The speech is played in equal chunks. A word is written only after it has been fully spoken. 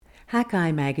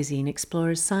Hackeye magazine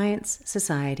explores science,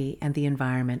 society, and the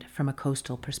environment from a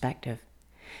coastal perspective.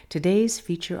 Today's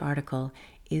feature article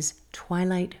is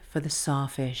Twilight for the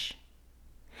Sawfish.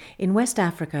 In West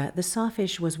Africa, the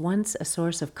sawfish was once a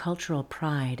source of cultural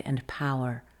pride and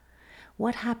power.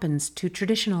 What happens to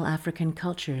traditional African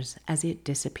cultures as it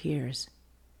disappears?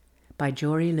 By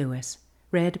Jory Lewis,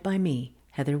 read by me,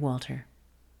 Heather Walter.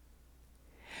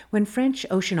 When French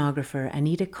oceanographer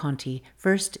Anita Conti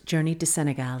first journeyed to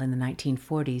Senegal in the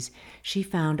 1940s, she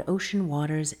found ocean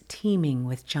waters teeming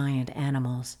with giant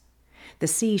animals. The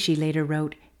sea, she later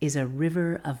wrote, is a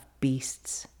river of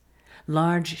beasts.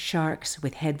 Large sharks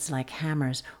with heads like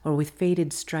hammers or with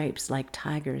faded stripes like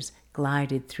tigers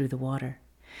glided through the water.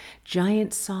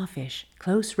 Giant sawfish,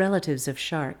 close relatives of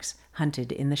sharks,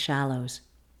 hunted in the shallows.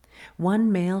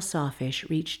 One male sawfish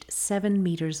reached 7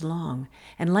 meters long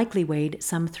and likely weighed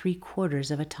some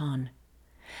 3/4 of a ton.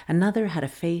 Another had a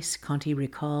face, Conti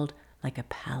recalled, like a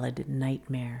pallid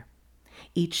nightmare.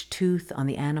 Each tooth on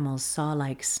the animal's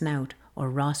saw-like snout or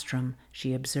rostrum,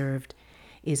 she observed,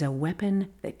 is a weapon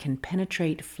that can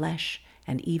penetrate flesh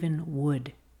and even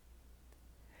wood.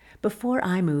 Before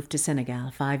I moved to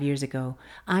Senegal 5 years ago,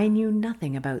 I knew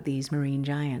nothing about these marine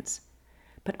giants.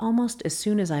 But almost as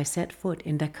soon as I set foot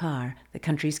in Dakar, the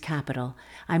country's capital,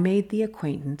 I made the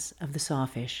acquaintance of the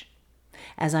sawfish.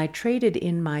 As I traded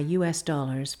in my US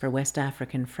dollars for West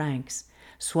African francs,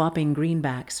 swapping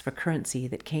greenbacks for currency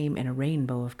that came in a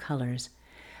rainbow of colors,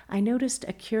 I noticed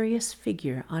a curious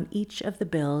figure on each of the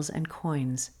bills and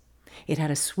coins. It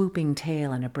had a swooping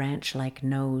tail and a branch-like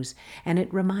nose, and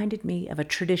it reminded me of a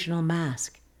traditional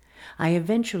mask. I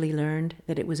eventually learned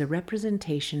that it was a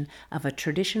representation of a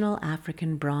traditional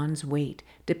African bronze weight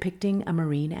depicting a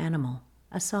marine animal,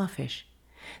 a sawfish.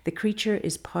 The creature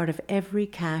is part of every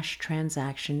cash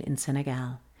transaction in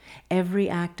Senegal, every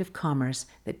act of commerce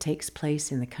that takes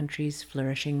place in the country's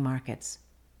flourishing markets.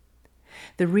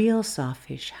 The real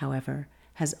sawfish, however,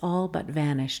 has all but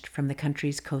vanished from the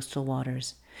country's coastal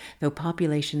waters, though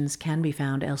populations can be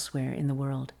found elsewhere in the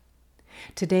world.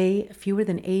 Today, fewer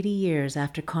than 80 years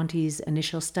after Conti's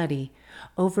initial study,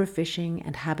 overfishing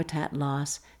and habitat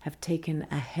loss have taken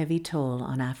a heavy toll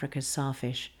on Africa's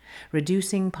sawfish,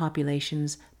 reducing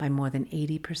populations by more than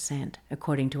 80%,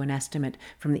 according to an estimate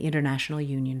from the International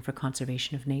Union for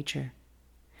Conservation of Nature.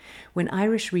 When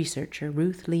Irish researcher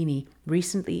Ruth Leaney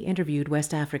recently interviewed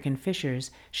West African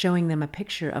fishers, showing them a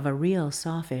picture of a real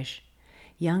sawfish,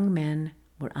 young men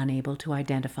were unable to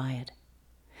identify it.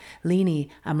 Leaney,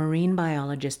 a marine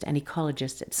biologist and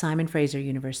ecologist at Simon Fraser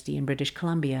University in British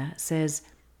Columbia, says,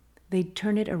 "They'd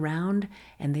turn it around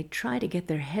and they'd try to get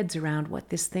their heads around what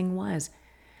this thing was.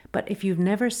 But if you've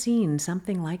never seen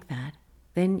something like that,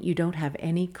 then you don't have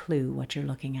any clue what you're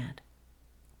looking at."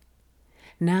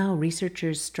 Now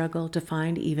researchers struggle to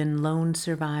find even lone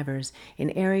survivors in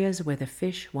areas where the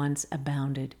fish once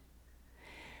abounded.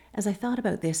 As I thought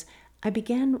about this, I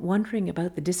began wondering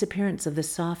about the disappearance of the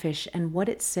sawfish and what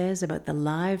it says about the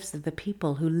lives of the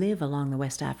people who live along the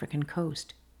West African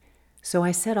coast. So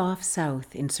I set off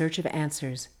south in search of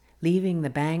answers, leaving the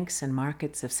banks and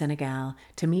markets of Senegal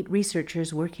to meet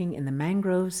researchers working in the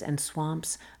mangroves and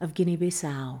swamps of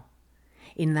Guinea-Bissau.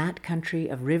 In that country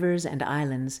of rivers and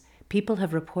islands, people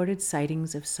have reported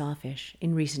sightings of sawfish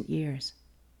in recent years.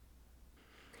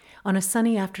 On a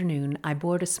sunny afternoon, I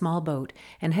board a small boat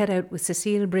and head out with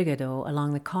Cécile Brigado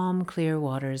along the calm, clear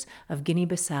waters of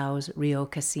Guinea-Bissau's Rio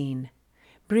Cassine.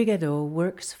 Brigado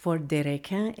works for Des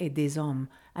Requins et des Hommes,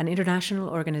 an international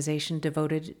organization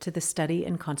devoted to the study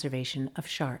and conservation of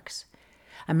sharks.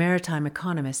 A maritime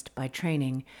economist by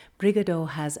training, Brigado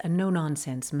has a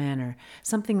no-nonsense manner,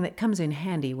 something that comes in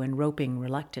handy when roping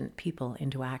reluctant people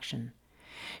into action.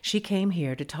 She came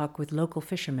here to talk with local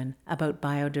fishermen about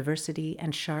biodiversity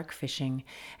and shark fishing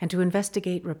and to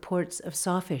investigate reports of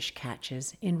sawfish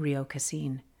catches in Rio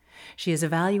Cassine. She is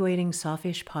evaluating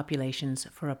sawfish populations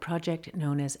for a project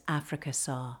known as Africa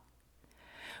Saw.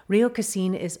 Rio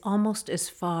Cassine is almost as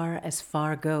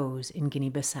far goes in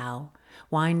Guinea-Bissau,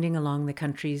 winding along the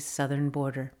country's southern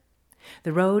border.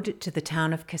 The road to the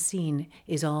town of Cassine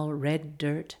is all red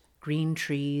dirt, green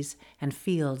trees, and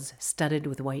fields studded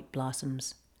with white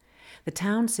blossoms. The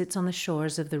town sits on the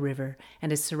shores of the river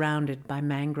and is surrounded by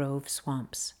mangrove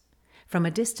swamps. From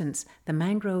a distance, the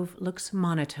mangrove looks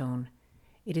monotone.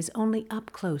 It is only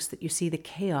up close that you see the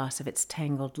chaos of its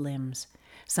tangled limbs.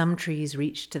 Some trees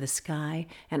reach to the sky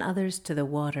and others to the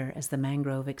water as the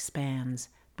mangrove expands,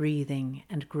 breathing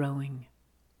and growing.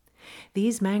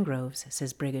 These mangroves,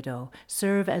 says Brigado,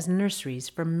 serve as nurseries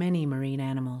for many marine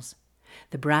animals.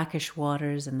 The brackish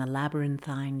waters and the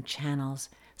labyrinthine channels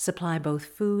supply both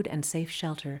food and safe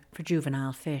shelter for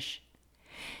juvenile fish.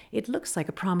 It looks like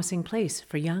a promising place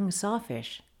for young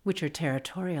sawfish, which are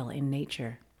territorial in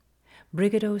nature.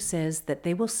 Brigadeau says that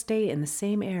they will stay in the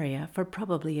same area for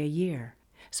probably a year.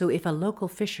 So if a local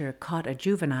fisher caught a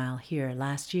juvenile here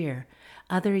last year,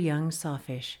 other young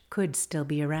sawfish could still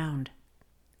be around.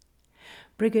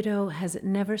 Brigadeau has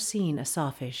never seen a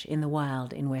sawfish in the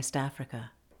wild in West Africa.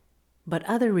 But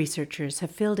other researchers have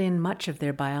filled in much of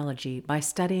their biology by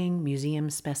studying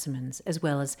museum specimens, as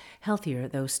well as healthier,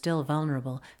 though still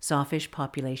vulnerable, sawfish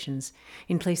populations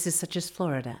in places such as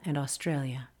Florida and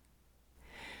Australia.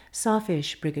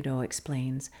 Sawfish, Brigadeau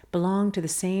explains, belong to the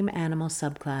same animal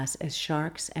subclass as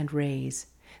sharks and rays,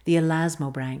 the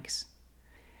elasmobranchs.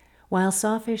 While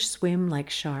sawfish swim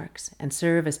like sharks and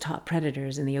serve as top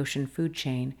predators in the ocean food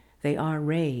chain, they are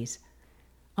rays.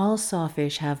 All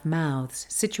sawfish have mouths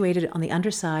situated on the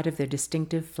underside of their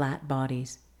distinctive flat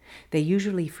bodies. They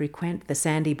usually frequent the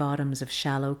sandy bottoms of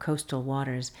shallow coastal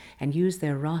waters and use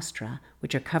their rostra,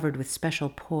 which are covered with special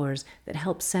pores that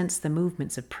help sense the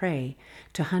movements of prey,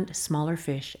 to hunt smaller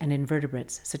fish and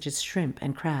invertebrates such as shrimp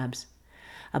and crabs.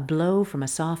 A blow from a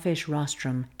sawfish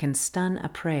rostrum can stun a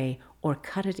prey or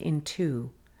cut it in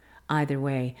two. Either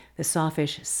way, the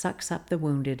sawfish sucks up the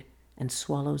wounded and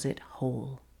swallows it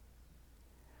whole.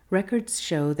 Records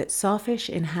show that sawfish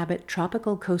inhabit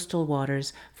tropical coastal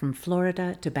waters from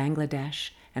Florida to Bangladesh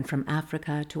and from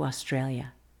Africa to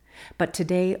Australia. But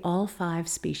today all 5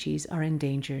 species are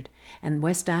endangered, and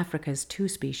West Africa's 2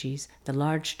 species, the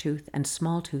large-tooth and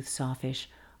small-tooth sawfish,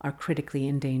 are critically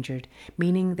endangered,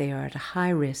 meaning they are at a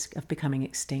high risk of becoming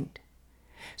extinct.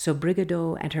 So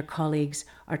Brigadeau and her colleagues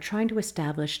are trying to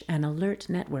establish an alert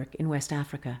network in West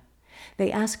Africa.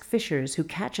 They ask fishers who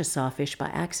catch a sawfish by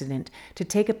accident to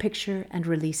take a picture and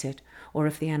release it, or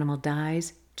if the animal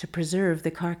dies, to preserve the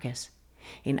carcass.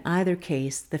 In either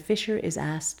case, the fisher is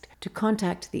asked to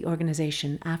contact the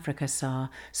organization Africa Saw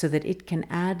so that it can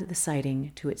add the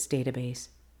sighting to its database.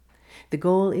 The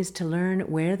goal is to learn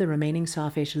where the remaining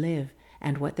sawfish live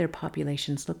and what their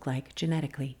populations look like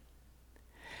genetically.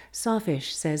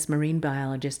 Sawfish, says marine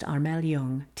biologist Armel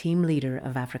Young, team leader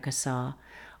of Africa Saw,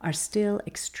 are still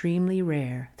extremely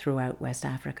rare throughout West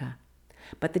Africa.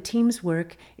 But the team's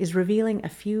work is revealing a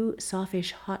few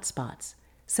sawfish hotspots,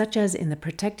 such as in the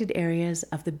protected areas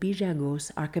of the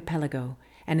Bijagos archipelago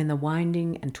and in the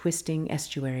winding and twisting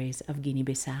estuaries of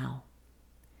Guinea-Bissau.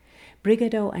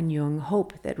 Brigadeau and Young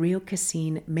hope that Rio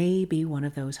Cassine may be one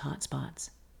of those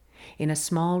hotspots. In a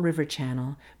small river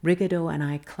channel, Brigadeau and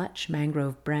I clutch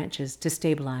mangrove branches to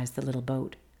stabilize the little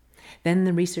boat. Then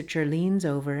the researcher leans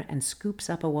over and scoops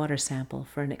up a water sample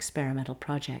for an experimental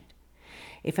project.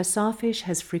 If a sawfish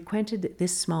has frequented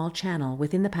this small channel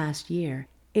within the past year,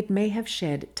 it may have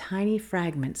shed tiny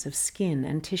fragments of skin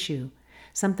and tissue,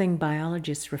 something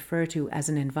biologists refer to as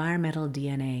an environmental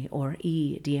DNA or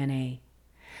eDNA.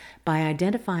 By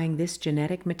identifying this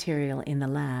genetic material in the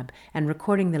lab and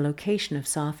recording the location of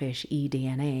sawfish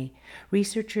eDNA,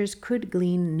 researchers could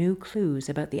glean new clues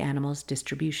about the animal's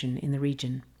distribution in the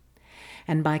region.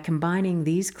 And by combining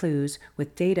these clues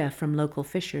with data from local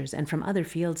fishers and from other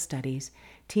field studies,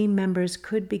 team members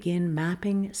could begin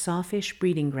mapping sawfish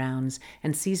breeding grounds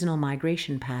and seasonal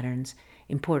migration patterns,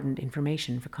 important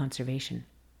information for conservation.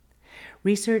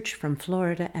 Research from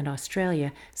Florida and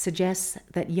Australia suggests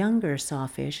that younger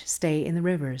sawfish stay in the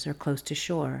rivers or close to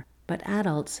shore, but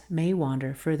adults may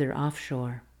wander further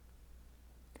offshore.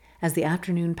 As the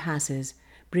afternoon passes,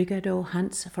 Brigadeau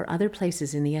hunts for other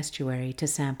places in the estuary to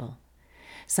sample.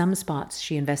 Some spots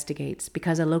she investigates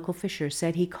because a local fisher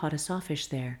said he caught a sawfish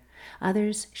there.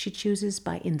 Others she chooses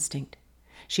by instinct.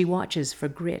 She watches for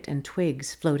grit and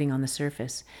twigs floating on the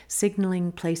surface,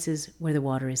 signaling places where the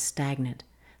water is stagnant,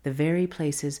 the very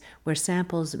places where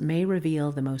samples may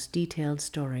reveal the most detailed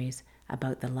stories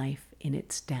about the life in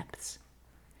its depths.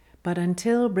 But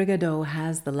until Brigadeau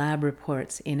has the lab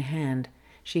reports in hand,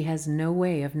 she has no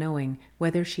way of knowing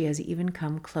whether she has even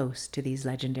come close to these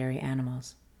legendary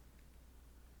animals.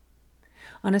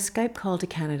 On a Skype call to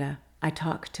Canada, I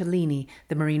talked to Leanie,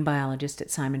 the marine biologist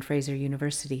at Simon Fraser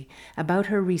University, about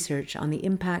her research on the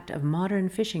impact of modern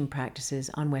fishing practices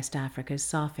on West Africa's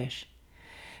sawfish.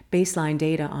 Baseline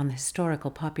data on the historical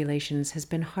populations has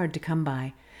been hard to come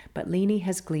by, but Leanie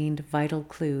has gleaned vital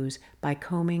clues by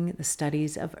combing the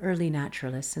studies of early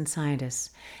naturalists and scientists,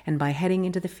 and by heading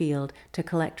into the field to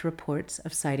collect reports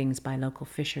of sightings by local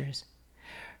fishers.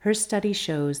 Her study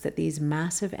shows that these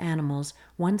massive animals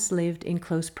once lived in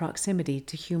close proximity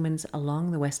to humans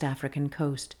along the West African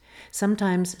coast,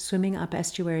 sometimes swimming up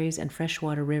estuaries and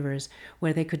freshwater rivers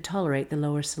where they could tolerate the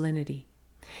lower salinity.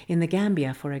 In the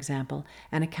Gambia, for example,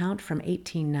 an account from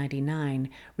 1899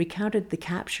 recounted the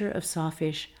capture of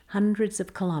sawfish hundreds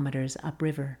of kilometers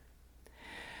upriver.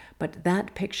 But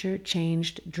that picture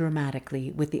changed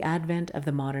dramatically with the advent of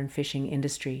the modern fishing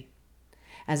industry.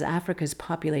 As Africa's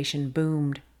population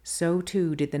boomed, so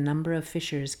too did the number of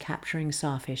fishers capturing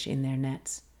sawfish in their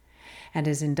nets. And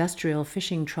as industrial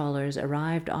fishing trawlers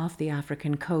arrived off the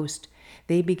African coast,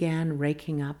 they began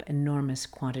raking up enormous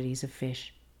quantities of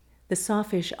fish. The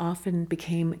sawfish often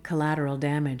became collateral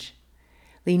damage.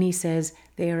 Lini says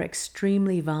they are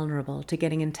extremely vulnerable to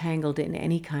getting entangled in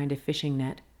any kind of fishing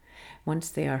net. Once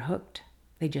they are hooked,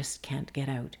 they just can't get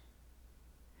out.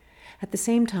 At the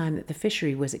same time that the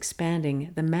fishery was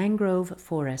expanding, the mangrove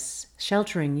forests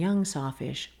sheltering young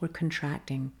sawfish were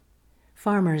contracting.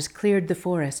 Farmers cleared the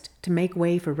forest to make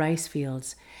way for rice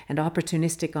fields, and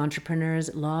opportunistic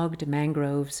entrepreneurs logged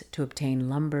mangroves to obtain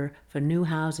lumber for new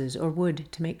houses or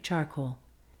wood to make charcoal.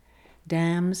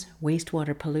 Dams,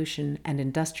 wastewater pollution, and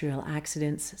industrial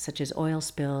accidents such as oil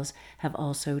spills have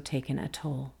also taken a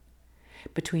toll.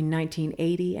 Between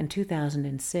 1980 and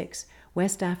 2006,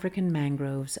 West African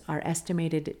mangroves are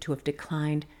estimated to have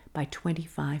declined by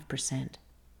 25%.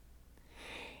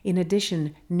 In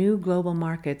addition, new global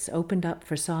markets opened up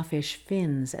for sawfish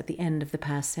fins at the end of the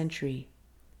past century.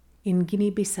 In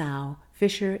Guinea-Bissau,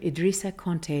 fisher Idrissa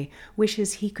Conte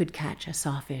wishes he could catch a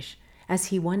sawfish, as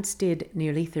he once did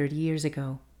nearly 30 years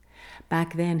ago.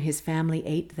 Back then, his family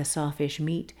ate the sawfish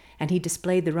meat, and he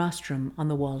displayed the rostrum on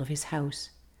the wall of his house.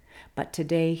 But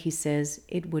today, he says,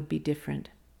 it would be different.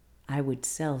 I would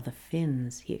sell the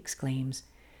fins, he exclaims.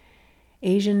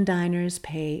 Asian diners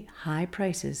pay high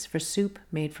prices for soup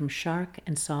made from shark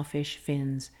and sawfish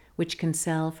fins, which can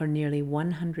sell for nearly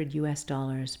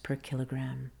 $100 per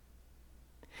kilogram.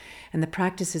 And the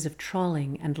practices of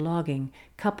trawling and logging,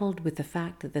 coupled with the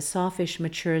fact that the sawfish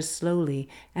matures slowly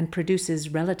and produces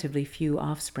relatively few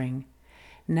offspring,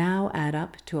 now add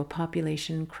up to a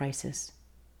population crisis.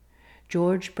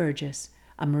 George Burgess,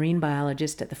 a marine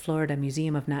biologist at the Florida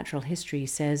Museum of Natural History,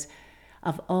 says,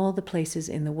 of all the places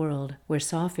in the world where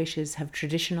sawfishes have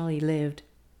traditionally lived,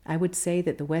 I would say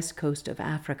that the west coast of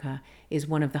Africa is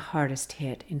one of the hardest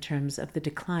hit in terms of the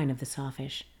decline of the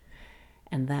sawfish.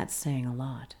 And that's saying a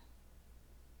lot.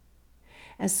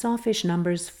 As sawfish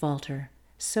numbers falter,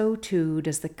 so too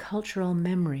does the cultural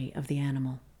memory of the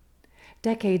animal.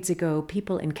 Decades ago,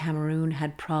 people in Cameroon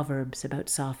had proverbs about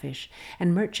sawfish,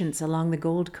 and merchants along the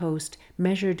Gold Coast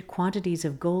measured quantities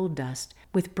of gold dust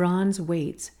with bronze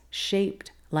weights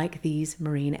shaped like these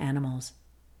marine animals.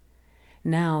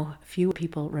 Now, few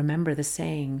people remember the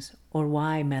sayings or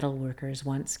why metal workers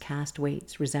once cast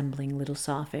weights resembling little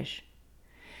sawfish.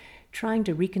 Trying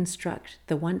to reconstruct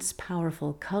the once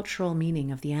powerful cultural meaning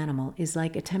of the animal is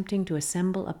like attempting to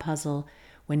assemble a puzzle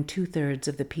when 2/3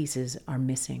 of the pieces are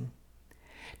missing.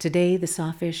 Today, the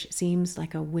sawfish seems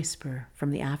like a whisper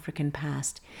from the African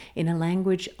past in a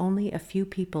language only a few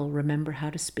people remember how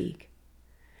to speak.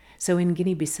 So in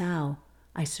Guinea-Bissau,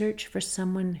 I search for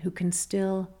someone who can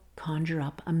still conjure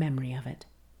up a memory of it.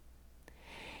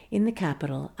 In the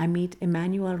capital, I meet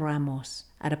Emmanuel Ramos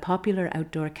at a popular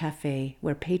outdoor cafe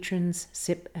where patrons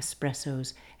sip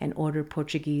espressos and order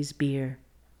Portuguese beer.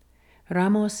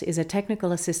 Ramos is a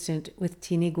technical assistant with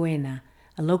Tiniguena,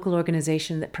 a local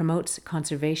organization that promotes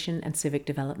conservation and civic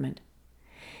development.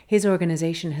 His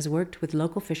organization has worked with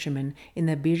local fishermen in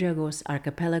the Bijagos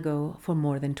archipelago for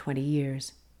more than 20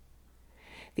 years.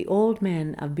 The old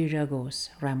men of Bijagos,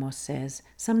 Ramos says,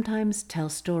 sometimes tell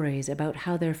stories about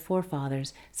how their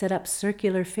forefathers set up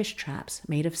circular fish traps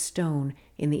made of stone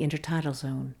in the intertidal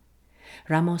zone.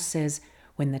 Ramos says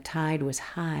when the tide was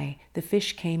high, the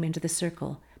fish came into the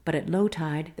circle, but at low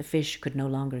tide, the fish could no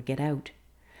longer get out.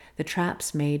 The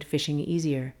traps made fishing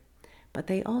easier, but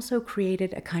they also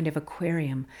created a kind of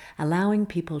aquarium, allowing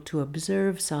people to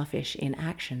observe sawfish in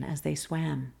action as they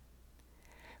swam.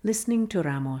 Listening to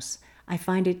Ramos, I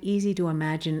find it easy to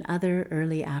imagine other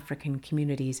early African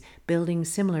communities building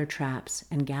similar traps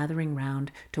and gathering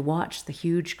round to watch the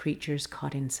huge creatures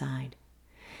caught inside.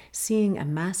 Seeing a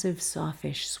massive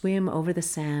sawfish swim over the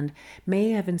sand may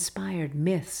have inspired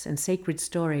myths and sacred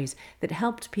stories that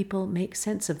helped people make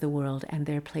sense of the world and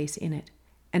their place in it,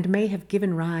 and may have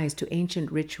given rise to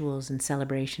ancient rituals and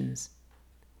celebrations.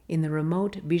 In the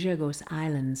remote Bijagos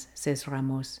Islands, says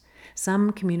Ramos,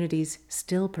 some communities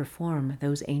still perform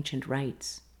those ancient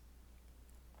rites.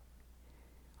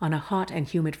 On a hot and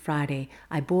humid Friday,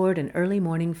 I board an early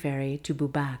morning ferry to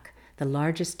Boubac, the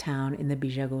largest town in the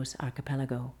Bijagos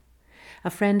archipelago.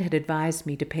 A friend had advised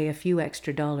me to pay a few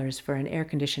extra dollars for an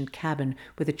air-conditioned cabin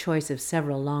with a choice of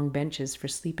several long benches for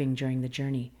sleeping during the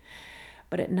journey.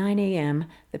 But at 9 a.m.,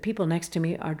 the people next to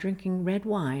me are drinking red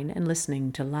wine and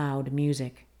listening to loud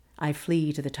music. I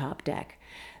flee to the top deck.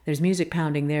 There's music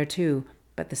pounding there too,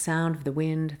 but the sound of the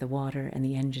wind, the water, and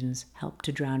the engines help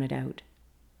to drown it out.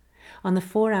 On the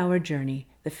 4-hour journey,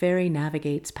 the ferry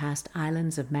navigates past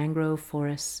islands of mangrove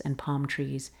forests and palm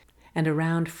trees, and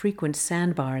around frequent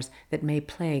sandbars that may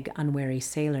plague unwary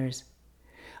sailors.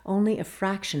 Only a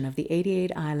fraction of the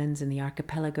 88 islands in the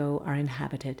archipelago are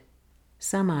inhabited.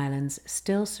 Some islands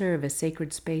still serve as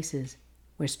sacred spaces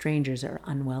where strangers are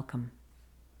unwelcome.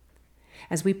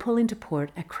 As we pull into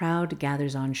port, a crowd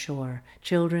gathers on shore,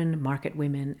 children, market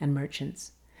women, and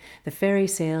merchants. The ferry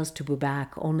sails to Bubak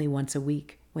only once a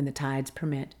week when the tides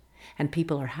permit, and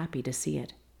people are happy to see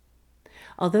it.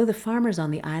 Although the farmers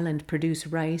on the island produce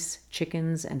rice,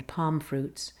 chickens, and palm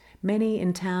fruits, many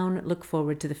in town look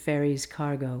forward to the ferry's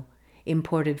cargo,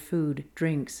 imported food,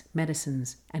 drinks,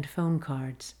 medicines, and phone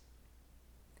cards.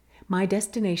 My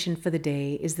destination for the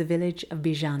day is the village of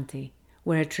Bijante,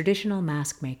 where a traditional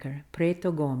mask maker,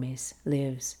 Preto Gomes,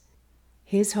 lives.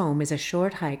 His home is a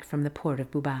short hike from the port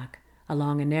of Bubak,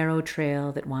 along a narrow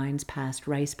trail that winds past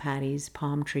rice paddies,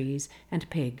 palm trees, and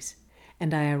pigs,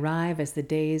 and I arrive as the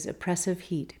day's oppressive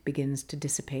heat begins to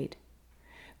dissipate.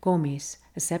 Gomes,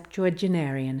 a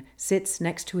septuagenarian, sits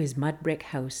next to his mud brick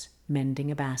house,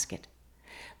 mending a basket.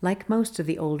 Like most of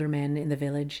the older men in the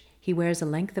village, he wears a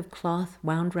length of cloth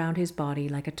wound round his body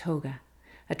like a toga,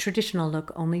 a traditional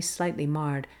look only slightly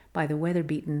marred by the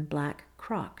weather-beaten black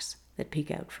Crocs that peek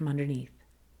out from underneath.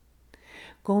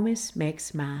 Gomes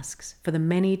makes masks for the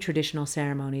many traditional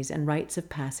ceremonies and rites of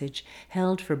passage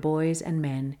held for boys and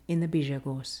men in the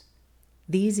Bijagos.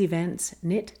 These events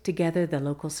knit together the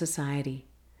local society.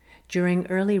 During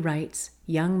early rites,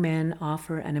 young men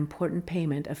offer an important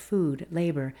payment of food,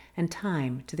 labor, and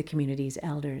time to the community's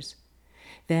elders.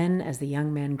 Then, as the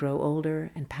young men grow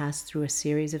older and pass through a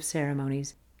series of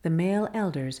ceremonies, the male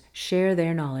elders share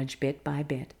their knowledge bit by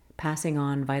bit, passing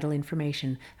on vital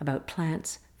information about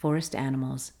plants, forest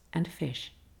animals, and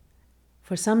fish.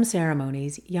 For some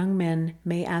ceremonies, young men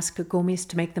may ask Gomes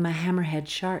to make them a hammerhead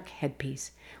shark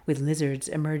headpiece, with lizards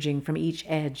emerging from each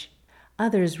edge.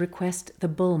 Others request the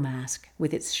bull mask,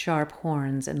 with its sharp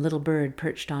horns and little bird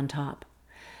perched on top.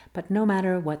 But no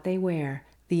matter what they wear,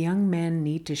 the young men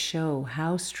need to show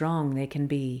how strong they can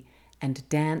be and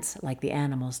dance like the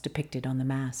animals depicted on the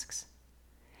masks.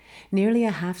 Nearly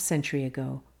a half-century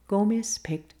ago, Gomes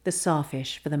picked the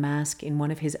sawfish for the mask in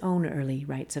one of his own early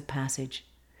rites of passage.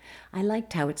 I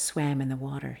liked how it swam in the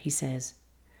water, he says.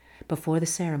 Before the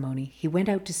ceremony, he went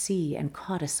out to sea and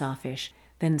caught a sawfish,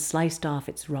 then sliced off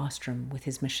its rostrum with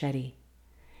his machete.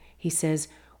 He says,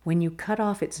 when you cut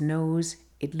off its nose,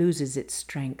 it loses its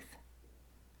strength.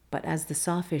 But as the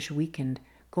sawfish weakened,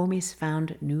 Gomes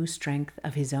found new strength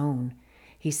of his own.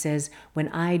 He says, when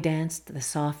I danced the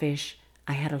sawfish,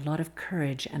 I had a lot of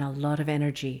courage and a lot of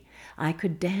energy. I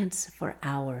could dance for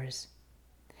hours.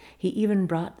 He even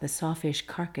brought the sawfish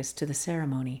carcass to the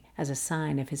ceremony as a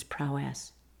sign of his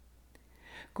prowess.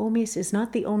 Gomes is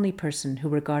not the only person who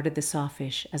regarded the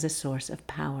sawfish as a source of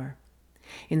power.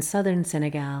 In southern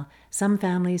Senegal, some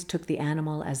families took the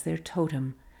animal as their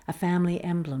totem, a family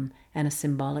emblem and a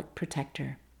symbolic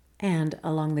protector. And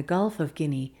along the Gulf of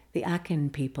Guinea, the Akin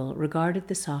people regarded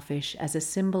the sawfish as a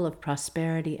symbol of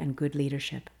prosperity and good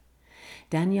leadership.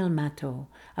 Daniel Matteau,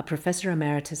 a professor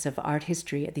emeritus of art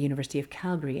history at the University of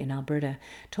Calgary in Alberta,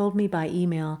 told me by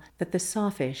email that the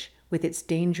sawfish, with its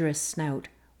dangerous snout,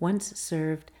 once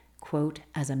served, quote,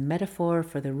 as a metaphor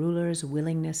for the ruler's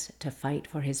willingness to fight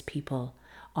for his people,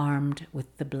 armed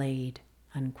with the blade,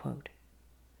 unquote.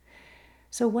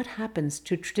 So what happens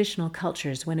to traditional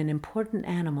cultures when an important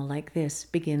animal like this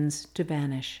begins to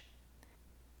vanish?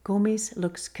 Gomes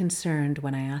looks concerned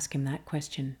when I ask him that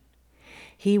question.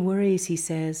 He worries, he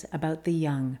says, about the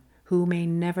young, who may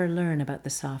never learn about the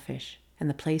sawfish and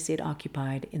the place it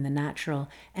occupied in the natural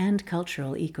and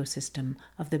cultural ecosystem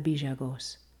of the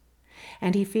Bijagos.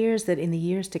 And he fears that in the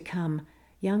years to come,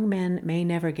 young men may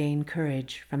never gain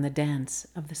courage from the dance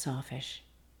of the sawfish.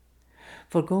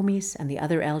 For Gomes and the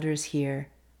other elders here,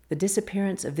 the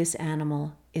disappearance of this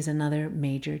animal is another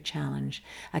major challenge,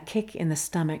 a kick in the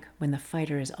stomach when the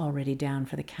fighter is already down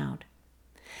for the count.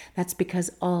 That's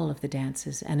because all of the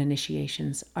dances and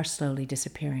initiations are slowly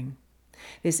disappearing.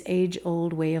 This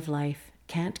age-old way of life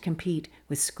can't compete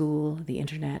with school, the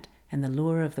internet, and the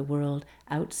lure of the world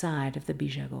outside of the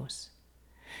Bijagos.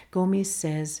 Gomes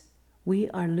says, we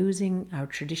are losing our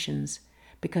traditions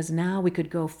because now we could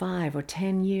go 5 or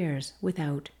 10 years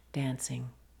without dancing.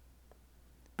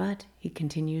 But, he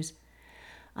continues,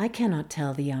 I cannot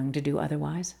tell the young to do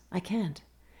otherwise. I can't.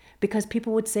 because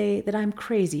people would say that I'm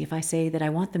crazy if I say that I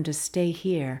want them to stay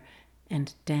here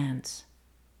and dance.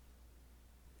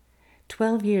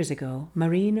 12 years ago,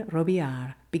 Marine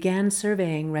Robillard began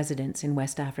surveying residents in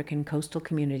West African coastal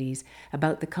communities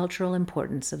about the cultural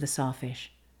importance of the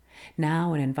sawfish.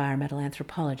 Now an environmental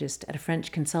anthropologist at a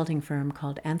French consulting firm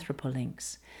called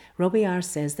Anthropolinks, Robillard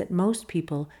says that most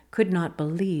people could not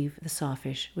believe the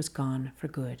sawfish was gone for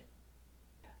good.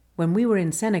 When we were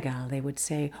in Senegal, they would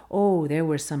say, "Oh, there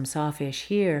were some sawfish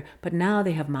here, but now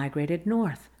they have migrated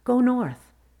north. Go north."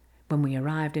 When we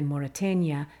arrived in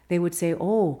Mauritania, they would say,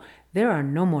 "Oh, there are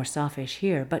no more sawfish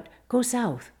here, but go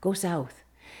south, go south."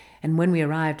 And when we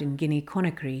arrived in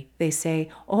Guinea-Conakry, they say,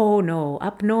 "Oh no,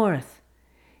 up north."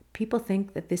 People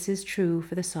think that this is true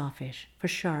for the sawfish, for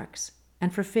sharks,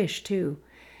 and for fish too.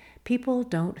 People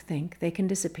don't think they can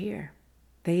disappear.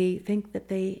 They think that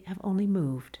they have only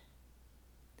moved.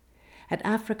 At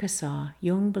Africa Saw,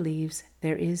 Jung believes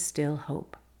there is still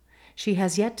hope. She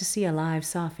has yet to see a live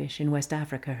sawfish in West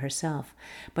Africa herself,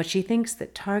 but she thinks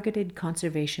that targeted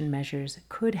conservation measures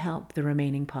could help the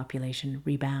remaining population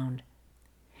rebound.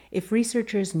 If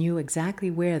researchers knew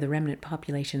exactly where the remnant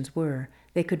populations were,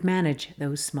 they could manage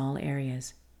those small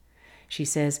areas. She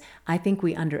says, "I think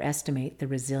we underestimate the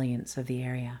resilience of the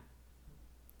area."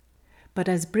 But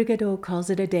as Brigadeau calls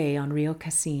it a day on Rio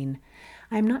Cassine,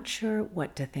 I'm not sure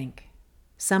what to think.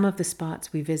 Some of the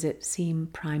spots we visit seem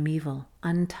primeval,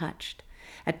 untouched.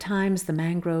 At times, the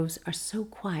mangroves are so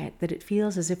quiet that it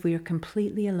feels as if we are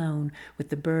completely alone with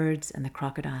the birds and the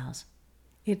crocodiles.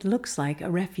 It looks like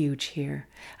a refuge here,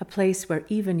 a place where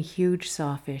even huge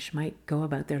sawfish might go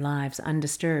about their lives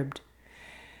undisturbed.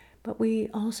 But we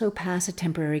also pass a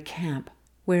temporary camp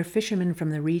where fishermen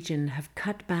from the region have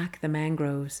cut back the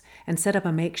mangroves and set up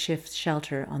a makeshift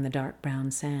shelter on the dark brown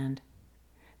sand.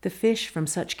 The fish from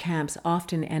such camps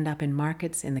often end up in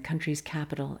markets in the country's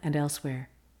capital and elsewhere.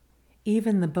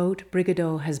 Even the boat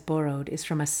Brigadeau has borrowed is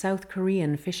from a South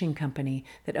Korean fishing company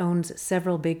that owns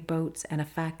several big boats and a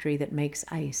factory that makes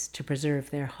ice to preserve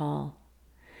their haul.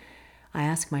 I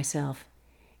ask myself,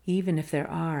 even if there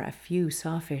are a few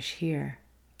sawfish here,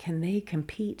 can they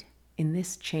compete in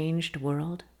this changed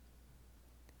world?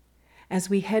 As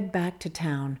we head back to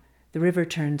town, the river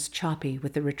turns choppy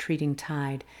with the retreating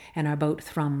tide, and our boat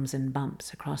thrums and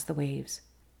bumps across the waves.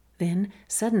 Then,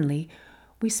 suddenly,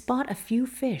 we spot a few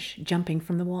fish jumping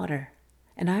from the water,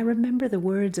 and I remember the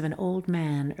words of an old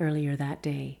man earlier that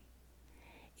day.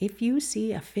 If you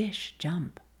see a fish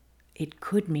jump, it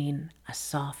could mean a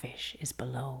sawfish is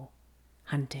below,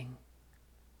 hunting.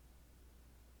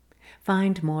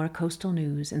 Find more coastal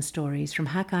news and stories from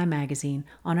Hakai Magazine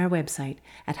on our website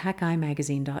at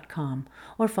hakaimagazine.com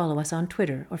or follow us on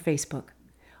Twitter or Facebook.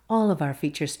 All of our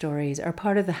feature stories are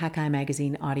part of the Hakai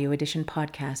Magazine Audio Edition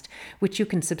podcast, which you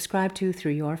can subscribe to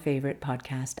through your favorite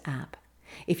podcast app.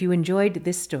 If you enjoyed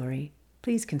this story,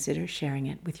 please consider sharing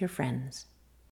it with your friends.